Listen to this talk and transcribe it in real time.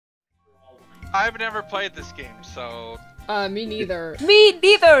I've never played this game, so... Me neither. Me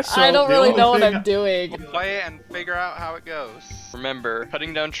neither! So I don't really know what I'm doing. We'll play it and figure out how it goes. Remember,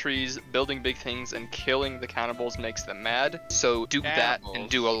 cutting down trees, building big things, and killing the cannibals makes them mad. So do that and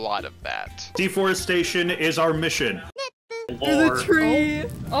do a lot of that. Deforestation is our mission. Through the tree!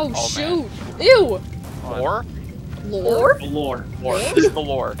 Oh shoot! Ew! Lore? Lore? Lore. Lore. This is the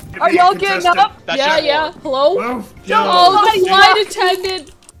lore. Are y'all getting up? That's Yeah, just yeah. lore. Hello? Well, Oh, the flight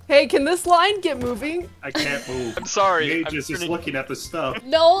attendant! Hey, can this line get moving? I can't move. I'm sorry. Gage is looking at the stuff.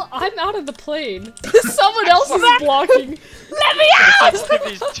 No, I'm out of the plane. Someone else is blocking. Let me out!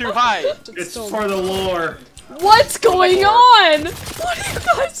 Sensitivity's too high. It's for the lore. What's going on? What are you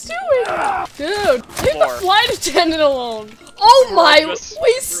guys doing? Dude, leave the flight attendant alone. Oh my,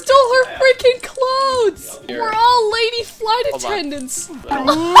 we stole her freaking clothes. We're all lady flight attendants.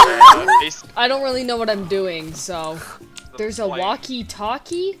 I don't really know what I'm doing, so. There's a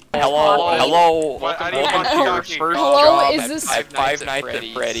walkie-talkie? Hello. What? How do you Welcome to your walkie-talkie? first Hello, job is at this- Five Nights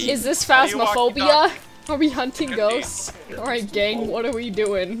at Freddy's? Is this How do you phasmophobia? Are we hunting ghosts? Alright, gang, what are we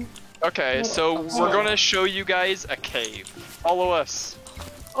doing? Okay, so we're gonna show you guys a cave. Follow us.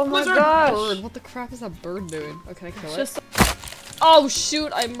 Oh my gosh! Bird, what the crap is that bird doing? Oh, can I kill it? Just Oh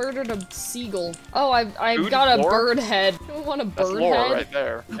shoot, I murdered a seagull. Oh, I've Food got a lore? bird head. You want a That's bird lore head? right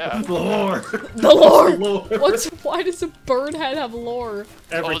there. Yeah. The lore. The lore! Lore. Why does a bird head have lore?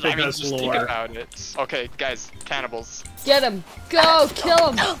 Everything has just think lore. about it. Okay, guys, cannibals. Get him! Go!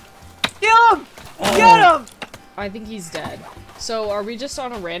 Kill him! kill him! Get him! I think he's dead. So, are we just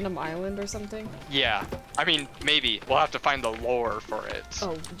on a random island or something? Yeah. I mean, maybe. We'll have to find the lore for it.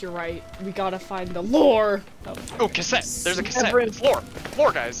 Oh, you're right. We gotta find the lore! Oh, cassette! There's a cassette! It's lore!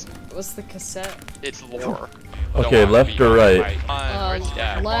 Lore, guys! What's the cassette? It's lore. Okay, Don't want left to or be right?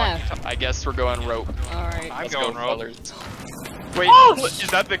 Yeah. Left. I guess we're going rope. Alright. I'm Let's going go, rope. fellas. Wait, is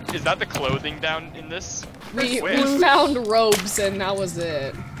that the clothing down in this? We Where? found robes and that was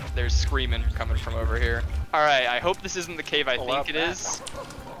it. There's screaming coming from over here. Alright, I hope this isn't the cave I Pull think up it that. is.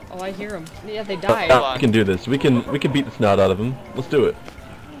 Oh, I hear them. Yeah, they died. We can do this. We can beat the snot out of him. Let's do it.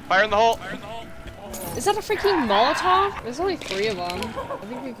 Fire in the hole! Is that a freaking Molotov? There's only 3 of them. I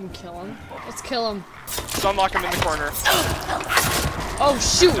think we can kill him. Let's kill him. Sunlock him in the corner. Oh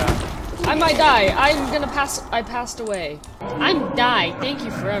shoot! I might die. I passed away. I'm die. Thank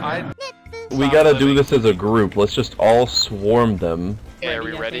you forever. We gotta do this as a group. Let's just all swarm them. Okay, are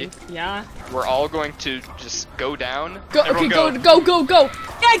we I ready? think. Yeah. We're all going to just go down. Go. Okay. Go.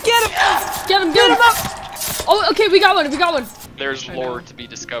 Yeah, get him! Get him. Get him up. Oh, okay. We got one. There's lore to be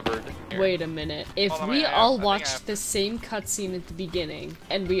discovered. Here. Wait a minute. If Hold on, we wait, all I think I watched have- the same cutscene at the beginning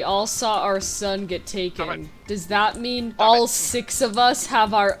and we all saw our son get taken, Stop it. does that mean all 6 of us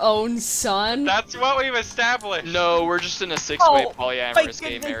have our own son? That's what we've established. No, we're just in a 6-way Oh, polyamorous my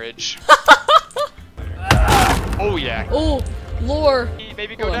gay goodness. marriage. Oh yeah. Oh, lore.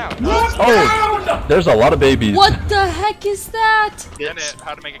 Maybe go down. Oh, there's a lot of babies. What the heck is that? And it,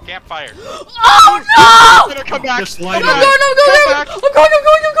 how to make a campfire. Oh no! I'm gonna come back. Just light I'm it. going. back. I'm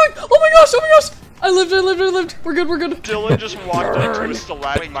going. Oh my gosh. I lived. We're good. Dylan just walked into a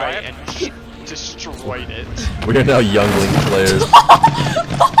stalagmite and destroyed it. We are now youngling players.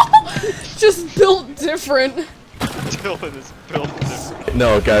 Just built different. Dylan is built different.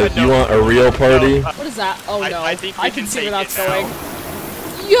 No, guys, you want a real party? What is that? Oh no. I think we can can see where take that's it going.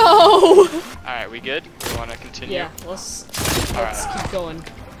 now. Yo! Alright, we good? We wanna continue? Yeah, let's keep going.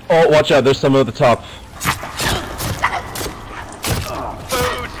 Oh, watch out! There's some at the top.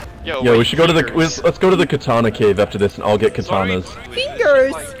 Food! Yo, wait, we should go to the. fingers. Let's go to the katana cave after this, and all get katanas.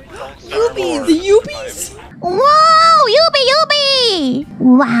 Fingers! Yubies! The Yubies! Wow, Yubi!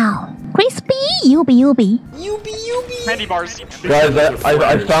 Wow, crispy Yubi! Yubi! Candy bars. Guys,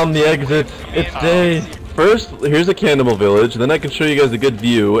 I found the exit. It's day. First, here's a cannibal village. Then I can show you guys a good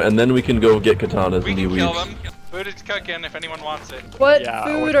view, and then we can go get katanas We and be can kill weebs. them. Food is cooking if anyone wants it. What Yeah,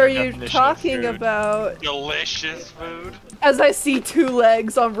 food what's are the you definition of talking food? about? Delicious food. As I see 2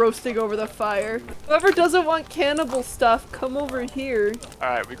 legs on roasting over the fire. Whoever doesn't want cannibal stuff, come over here.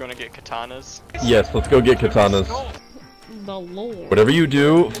 Alright, we're gonna get katanas. Yes, let's go get katanas. The Lord. Whatever you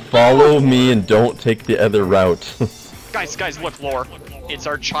do, follow me and don't take the other route. Guys, look, lore. It's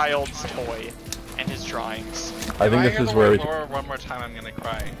our child's toy and his drawings. I think this is where we One more time, I'm gonna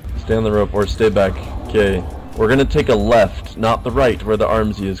cry. stay on the rope or stay back. Okay, we're gonna take a left, not the right, where the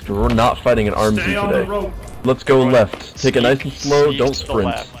armsy is, because we're not fighting an armsy Stay on the today. rope. Let's go left. Take it nice and slow. Sneak Don't to the sprint.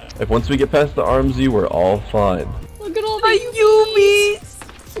 left. If once we get past the armsy, we're all fine. Look at all the My Yubies! Yubies!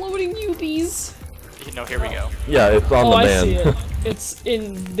 Floating Yubies! No, here we go. Yeah, it's on Oh, the I man. see it. It's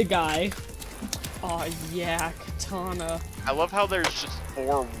in the guy. Oh yeah, katana. I love how there's just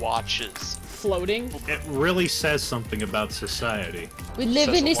 4 watches. floating. It really says something about society. We live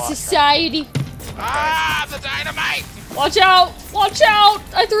Says in a a lot, society. Ah, the dynamite! Watch out! Watch out!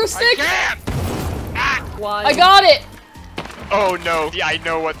 I threw a stick. I can't! Ah! Why? I got it. Oh no, yeah, I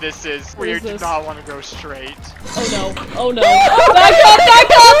know what this is. We is do this? not want to go straight. Oh no! Oh no! Back up!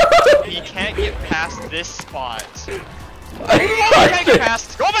 Back up! We can't get past this spot. We I can't get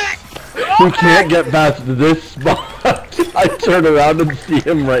past. Go back! We can't get past this spot. I turn around and see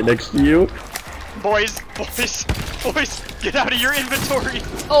him right next to you. Boys, get out of your inventory.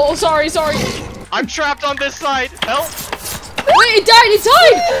 Oh, sorry, sorry. I'm trapped on this side. Help! Wait, it died! It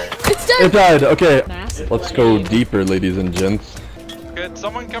died! It's dead! It died. Okay. Massive Let's go grenade. deeper, ladies and gents. Could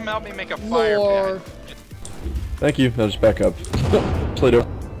someone come help me make a fire Lore. pit? Thank you. Now just back up. Play-Doh.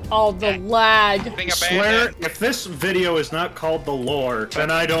 Oh, the lag. Being Swear, abandoned. if this video is not called the lore, then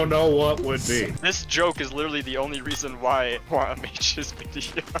I don't know what would be. This joke is literally the only reason why I made this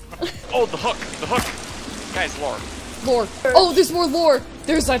video. Oh, the hook! The hook! Guys, lore. Lore. Oh, there's more lore.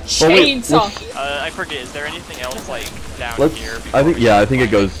 There's a wait, chainsaw. let's- I forget, is there anything else, like, down Let's. here? I think. Yeah. I think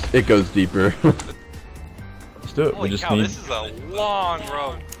it goes deeper. Let's do it. Holy We just cow, need. this is a long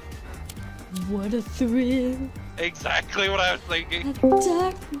road. What a thrill. Exactly what I was thinking.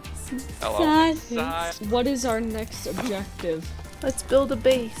 Darkness Hello. inside. What is our next objective? Let's build a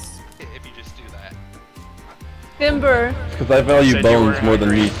base. If you just do that. Timber. Because I value Said you bones were more than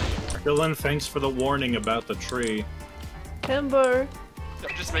hungry. meat. Dylan, thanks for the warning about the tree. Timber.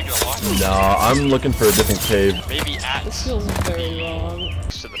 I'm just making a long Nah, I'm looking for a different cave. Maybe at This feels very wrong.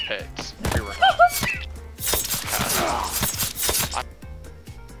 to the pigs. We were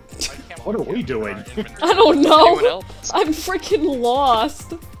What are we doing? I don't Anyone know. else? I'm freaking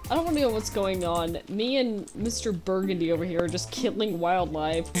lost. I don't know what's going on. Me and Mr. Burgundy over here are just killing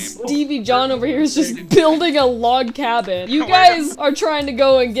wildlife. Stevie John over here is just building a log cabin. You guys are trying to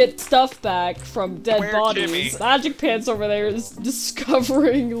go and get stuff back from dead Where, bodies. Jimmy? Magic Pants over there is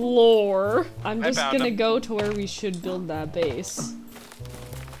discovering lore. I'm I just found gonna him. go to where we should build that base.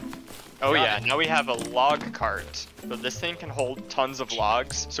 Oh yeah, now we have a log cart. So this thing can hold tons of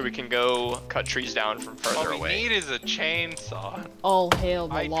logs, so we can go cut trees down from further All we away. need is a chainsaw. All hail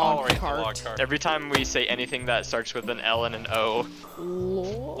the I log tolerate cart. the log cart. Every time we say anything that starts with an L and an O,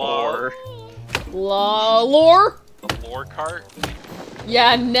 Lore. or Lore? The lore cart.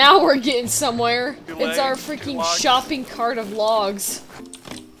 Yeah, now we're getting somewhere. Two It's our legs, two freaking logs. shopping cart of logs.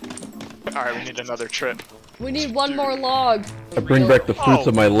 alright, we need another trip. We need one more log. I bring back the fruits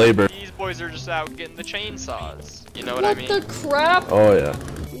of my labor. These boys are just out getting the chainsaws. You know what I What mean? the crap? Oh yeah.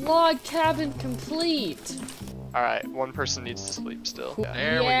 Log cabin complete. Alright, one person needs to sleep still. Yeah.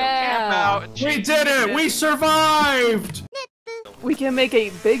 There we go. Yeah. Camp out. We did it! We survived! We can make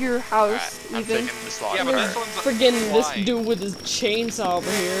a bigger house, Alright, I'm even. taking this log. Yeah, but this one's Friggin' this flying. dude with his chainsaw over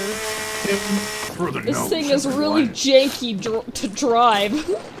here. For the This nose, thing is really everyone. janky to drive.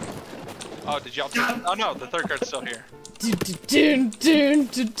 Oh, did y'all? Oh no, the third card's still here. Dun, dun, dun,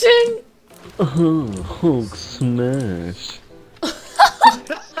 dun, dun. Oh, Hulk smash.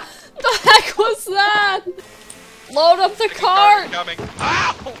 The heck was that? Load up the cart. Coming.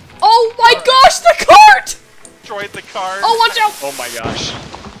 Ow! Oh my gosh, the cart! Destroyed the cart. Oh, watch out! Oh my gosh.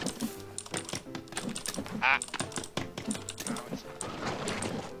 Ah.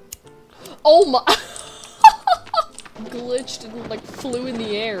 Oh my! Glitched and like flew in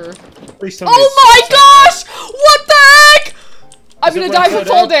the air. Please tell me Oh my gosh! What the heck? I'm Is it gonna like die from that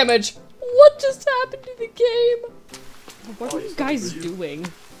fall up? damage. What just happened to the game? What are you guys doing?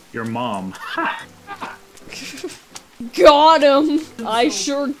 Your mom. Got him! I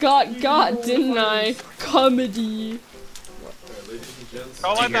sure got, didn't I? Comedy.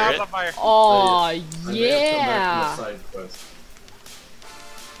 Don't let you the hear house it? on fire. Aw, yeah!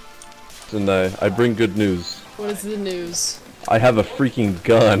 And I bring good news. What is the news? I have a freaking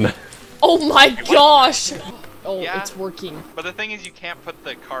gun. Oh my gosh! Oh, Yeah. it's working. But the thing is, you can't put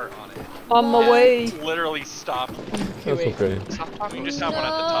the cart on it. On my way. It's literally stop. Okay, That's wait. okay. You can just have one at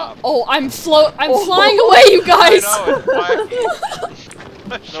the top. Oh, I'm flying away, you guys! I know, it's wacky.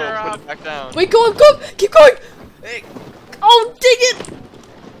 No, Sure, put it back down. Wait, go up, keep going! Hey, Oh, dig it!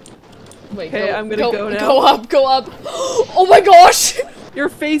 Wait, Okay, I'm gonna go now. Go up. Oh my gosh! You're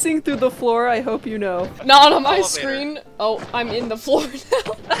facing through the floor, I hope you know. Not on my Elevator. screen. Oh, I'm in the floor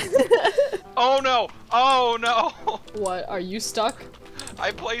now. oh no! Oh no! What, are you stuck?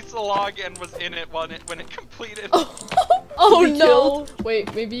 I placed the log and was in it when it completed. Oh Be no! killed.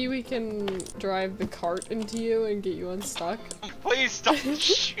 Wait, maybe we can drive the cart into you and get you unstuck? Please don't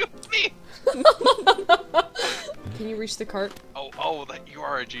shoot me! Can you reach the cart? Oh, that you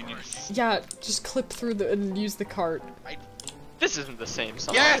are a genius. Yeah, just clip through and use the cart. This isn't the same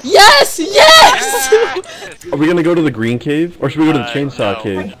song. Yes! Yes! Yes! Yes! Are we gonna go to the green cave? Or should we go to the chainsaw no.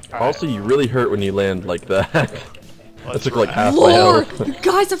 cave? Alright. Also, you really hurt when you land like that. That Let's took like run. half my Lore! health. You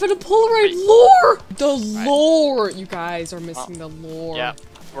guys have been a Polaroid lore! The lore! You guys are missing the lore. Yeah,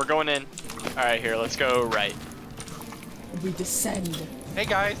 we're going in. Alright, here, let's go right. We descend. Hey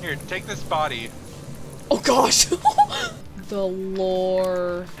guys, here, take this body. Oh gosh! The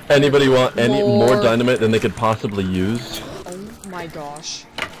lore. Anybody want any Lore. more dynamite than they could possibly use? Oh my gosh.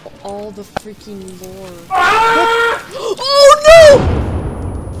 All the freaking lore. Oh no!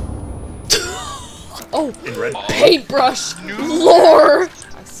 Oh, paintbrush! Lore!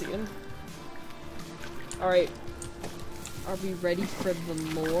 I see him. Alright. Are we ready for the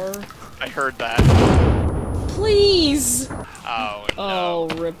lore? I heard that. Please! Oh no. Oh,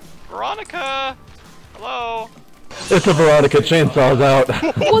 rip. Veronica! Hello? It's a Veronica, chainsaw's out.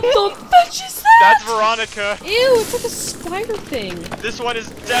 What the fetch is that? That's Veronica! Ew, it's like a spider thing. This one is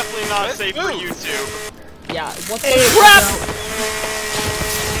definitely not Let's safe move. for YouTube. Yeah, what the crap?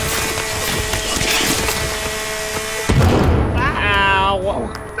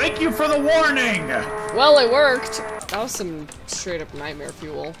 Ow. Thank you for the warning! Well, it worked. That was some straight up nightmare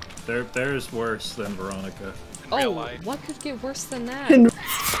fuel. There's worse than Veronica. In real Oh, life. what could get worse than that?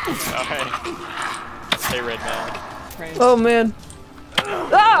 Okay. Hey, Red Man. Cringe. Oh man.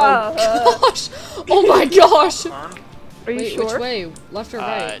 Ah! Gosh! Oh my gosh! Arm Are you Wait, sure? which way? Left or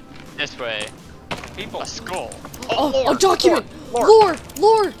right? This way. people. A skull. Oh, a document! Lore.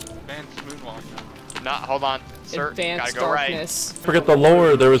 Lore! Advanced moonwalk. Not, hold on. Sir, Advanced gotta go darkness. Forget the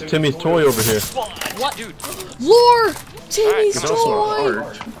lore, there was Timmy's toy over here. What? Dude, Lore! Timmy's Alright, There's also a toy!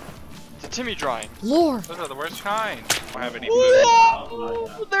 heart. it's a Timmy drawing. Lore! Those are the worst kind. Don't have any food.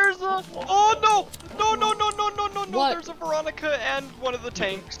 Whoa! There's a. Oh no! No! No! No! No! No! No! No! What? There's a Veronica and one of the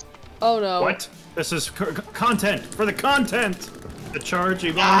tanks. Oh no. What? This is content for the content. The charge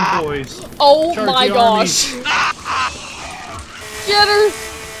Yvonne boys. Oh Charge my the gosh! Get her!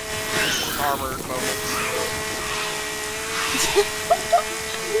 Armored moments.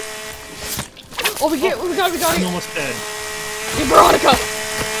 Oh, we got I'm it! almost dead. Get Veronica!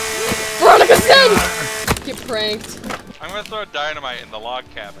 Veronica's dead! Get pranked. I'm gonna throw dynamite in the log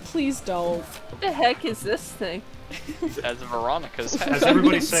cabin. Please don't. What the heck is this thing? As Veronica's Has head.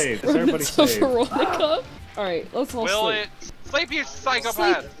 everybody saved? Has everybody It's a saved? Veronica. Alright, let's all Will sleep. it? Sleep, you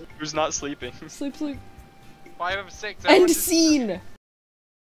psychopath! Who's not sleeping? Sleep, sleep. 5 of 6. End scene!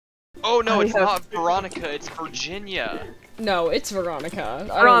 Oh no, I it's have- not Veronica, it's Virginia. No, it's Veronica.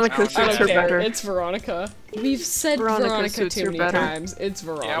 Veronica I suits don't her care. better. It's Veronica. We've said Veronica Veronica suits too her many better. times. It's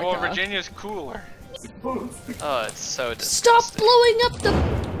Veronica. Yeah, well, Virginia's cooler. Oh, it's so Stop disgusting. blowing up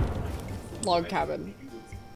the log cabin.